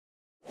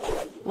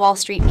Wall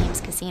Street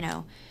Memes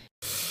Casino.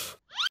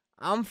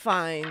 I'm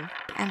fine.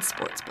 And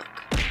Sportsbook.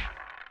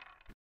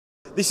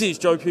 This is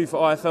Joe Pugh for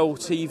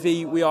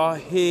IFLTV. We are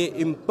here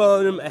in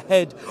Burnham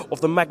ahead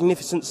of the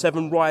Magnificent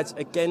 7 Rides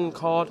Again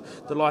card.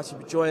 Delighted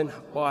to be joined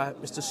by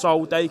Mr.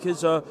 Sol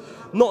Dacres.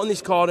 Not on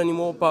this card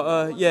anymore,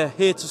 but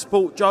here to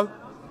support Joe.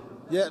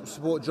 Yeah,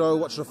 support Joe,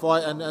 watch the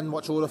fight and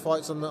watch all the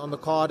fights on the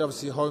card.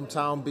 Obviously,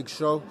 hometown, big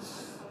show.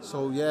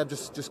 So yeah,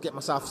 just get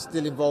myself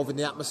still involved in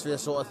the atmosphere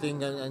sort of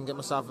thing and get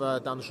myself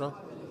down the show.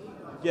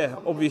 Yeah,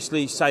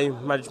 obviously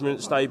same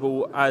management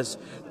stable as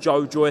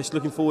Joe Joyce.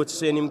 Looking forward to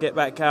seeing him get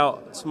back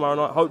out tomorrow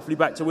night. Hopefully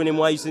back to winning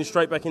ways and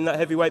straight back in that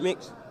heavyweight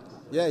mix.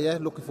 Yeah,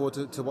 looking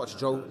forward to watch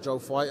Joe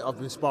fight. I've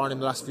been sparring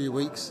him the last few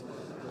weeks,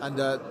 and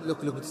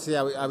looking to see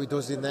how he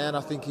does in there. And I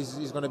think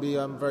he's going to be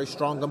very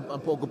strong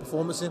and put a good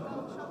performance in.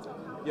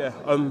 Yeah.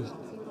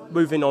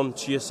 Moving on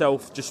to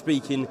yourself, just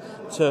speaking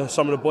to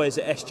some of the boys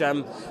at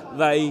S-Jam,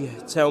 they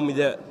tell me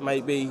that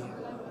maybe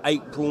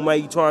April,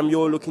 May time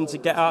you're looking to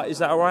get out. Is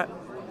that all right?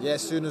 Yeah,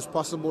 as soon as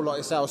possible. Like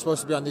I said, I was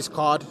supposed to be on this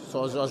card, so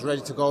I was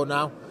ready to go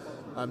now.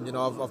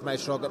 I've made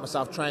sure I get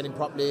myself training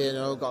properly.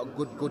 Got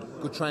a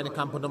good training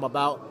camp under my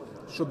belt.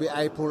 Should be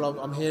April,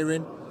 I'm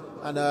hearing,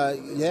 and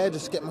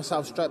just get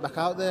myself straight back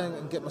out there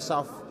and get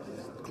myself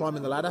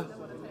climbing the ladder.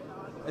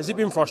 Has it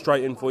been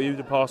frustrating for you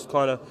the past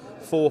kind of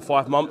 4 or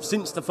 5 months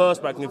since the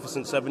first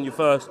Magnificent 7, your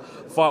first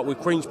fight with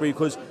Queensbury?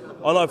 Because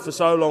I know for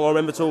so long, I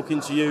remember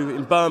talking to you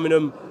in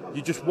Birmingham,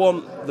 you just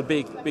want the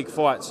big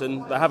fights,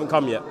 and they haven't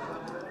come yet.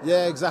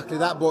 Yeah, exactly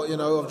that. But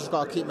I've just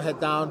got to keep my head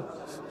down.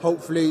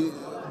 Hopefully,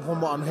 from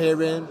what I'm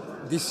hearing,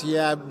 this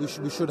year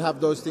we should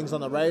have those things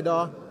on the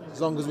radar. As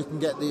long as we can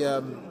get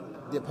the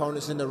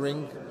opponents in the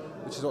ring,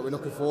 which is what we're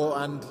looking for,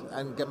 and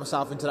get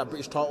myself into that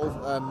British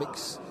title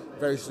mix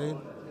very soon.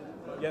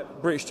 Yeah,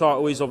 British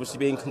title is obviously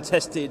being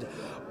contested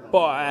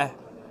by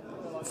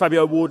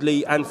Fabio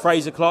Wardley and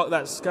Fraser Clark.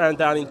 That's going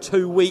down in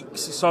 2 weeks.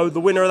 So the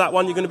winner of that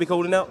one, you're going to be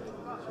calling out?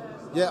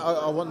 Yeah,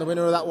 I want the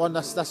winner of that one.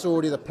 That's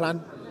already the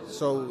plan.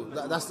 So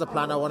that's the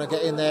plan. I want to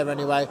get in there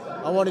anyway.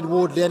 I wanted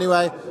Wardley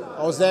anyway.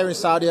 I was there in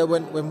Saudi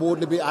when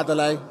Wardley beat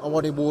Adeleye. I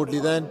wanted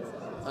Wardley then,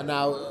 and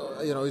now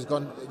he's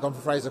gone for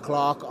Fraser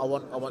Clark. I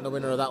want the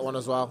winner of that one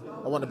as well.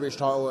 I want the British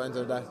title at the end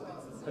of the day.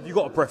 Have you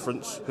got a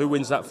preference who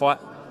wins that fight?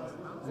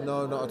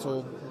 No, not at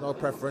all. No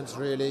preference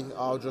really.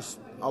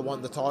 I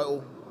want the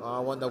title.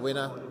 I want the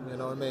winner. You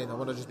know what I mean? I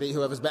want to just beat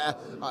whoever's better.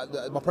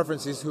 My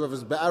preference is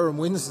whoever's better and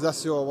wins.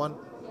 That's who I want.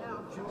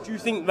 Do you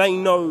think they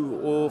know,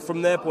 or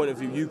from their point of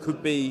view, you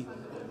could be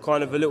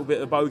kind of a little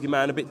bit of a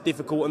bogeyman, a bit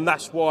difficult, and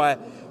that's why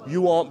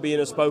you aren't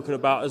being spoken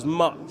about as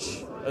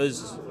much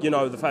as the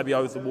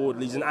Fabios, the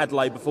Wardleys, and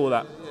Adeleye before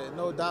that? Yeah,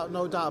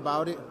 no doubt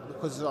about it.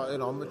 Because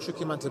I'm a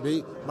tricky man to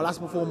beat. My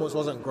last performance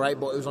wasn't great,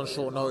 but it was on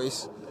short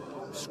notice.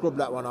 Scrubbed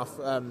that one off.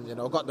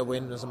 Got the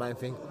win was the main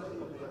thing.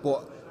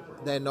 But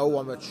they know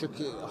I'm a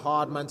tricky,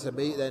 hard man to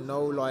beat. They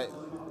know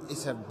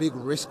it's a big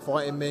risk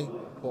fighting me.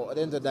 But at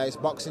the end of the day, it's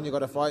boxing. You got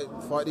to fight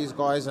these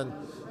guys, and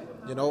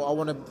I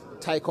want to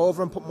take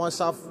over and put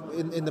myself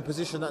in the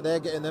position that they're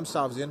getting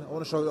themselves in. I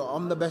want to show that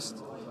I'm the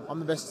best. I'm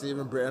the best here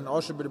in Britain.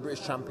 I should be the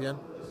British champion.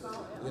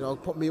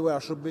 Put me where I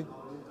should be.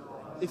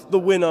 If the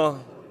winner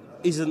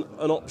isn't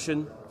an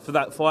option for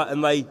that fight,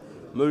 and they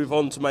move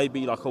on to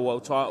maybe like a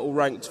world title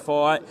ranked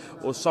fight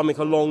or something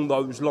along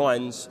those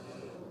lines,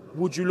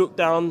 would you look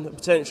down the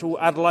potential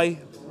Adeleye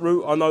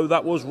route? I know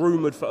that was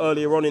rumoured for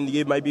earlier on in the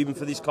year, maybe even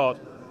for this card.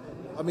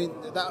 I mean,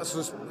 it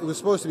was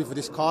supposed to be for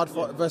this card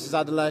versus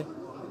Adeleye,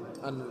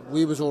 and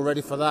we was all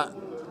ready for that.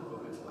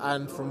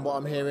 And from what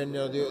I'm hearing,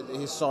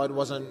 his side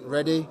wasn't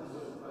ready.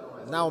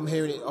 Now I'm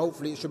hearing it.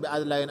 Hopefully, it should be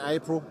Adeleye in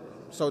April.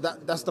 So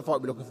that's the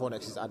fight we're looking for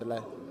next is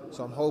Adeleye.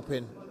 So I'm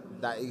hoping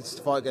that this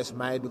fight gets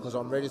made because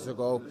I'm ready to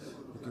go.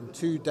 We can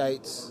 2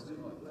 dates.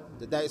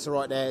 The dates are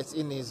right there. It's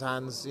in his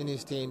hands, in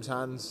his team's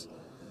hands.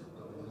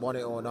 Want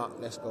it or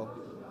not, let's go.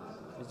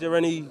 Is there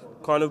any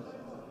kind of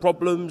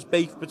problems,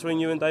 beef between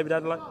you and David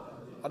Adeleye?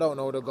 I don't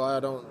know the guy. I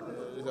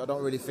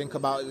don't really think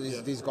about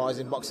these guys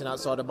in boxing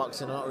outside of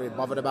boxing. I'm not really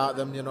bothered about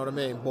them. You know what I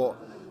mean? But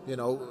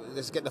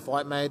let's get the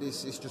fight made.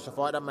 It's just a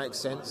fight that makes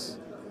sense.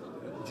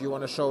 Do you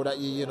want to show that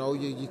you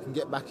can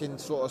get back in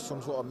some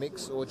sort of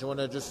mix, or do you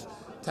want to just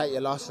take your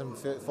loss and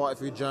fight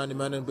for your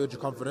journeyman and build your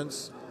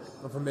confidence?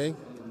 And for me,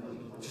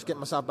 just get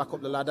myself back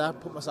up the ladder,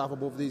 put myself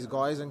above these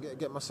guys, and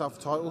get myself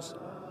titles.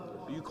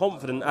 Are you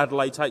confident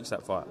Adeleye takes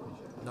that fight?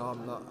 No,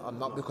 I'm not. I'm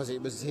not because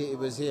it was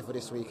here for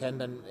this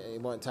weekend and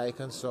it weren't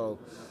taken. So,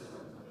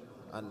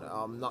 and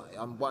I'm not.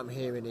 What I'm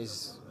hearing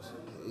is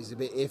a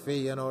bit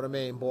iffy. You know what I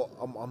mean? But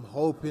I'm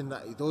hoping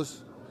that he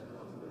does,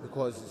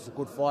 because it's a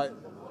good fight.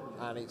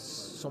 And it's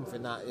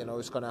something that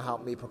it's going to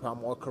help me propel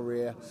my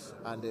career,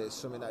 and it's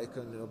something that you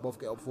can both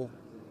get up for.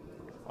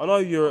 I know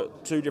you're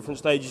at 2 different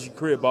stages of your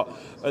career, but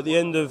at the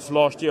end of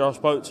last year, I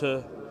spoke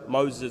to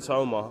Moses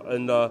Itauma,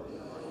 and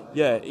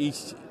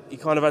he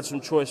kind of had some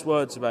choice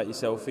words about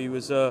yourself. He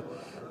was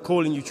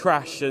calling you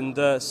trash and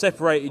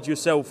separated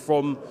yourself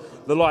from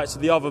the likes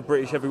of the other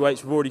British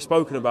heavyweights we've already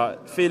spoken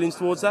about. Feelings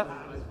towards that?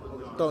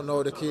 don't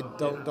know the kid,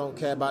 don't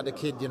care about the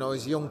kid. You know,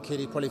 he's a young kid.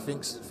 He probably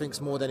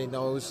thinks more than he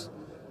knows.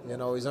 You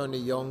know, he's only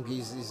young.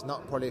 He's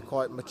not probably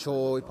quite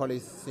mature. He's probably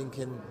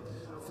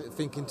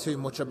thinking too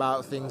much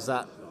about things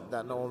that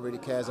no one really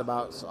cares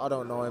about. So I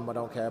don't know him. I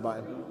don't care about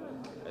him.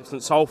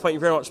 Excellent, Sol. Thank you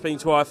very much for speaking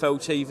to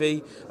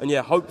IFLTV. And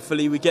yeah,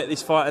 hopefully we get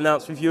this fight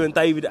announced with you and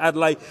David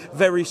Adeleye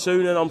very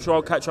soon, and I'm sure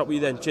I'll catch up with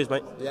you then. Cheers,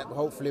 mate. Yeah,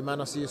 hopefully,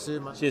 man. I'll see you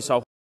soon, man. Cheers,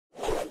 Sol.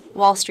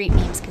 Wall Street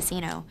Memes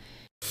Casino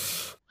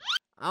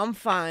I'm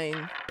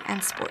fine.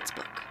 and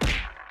Sportsbook.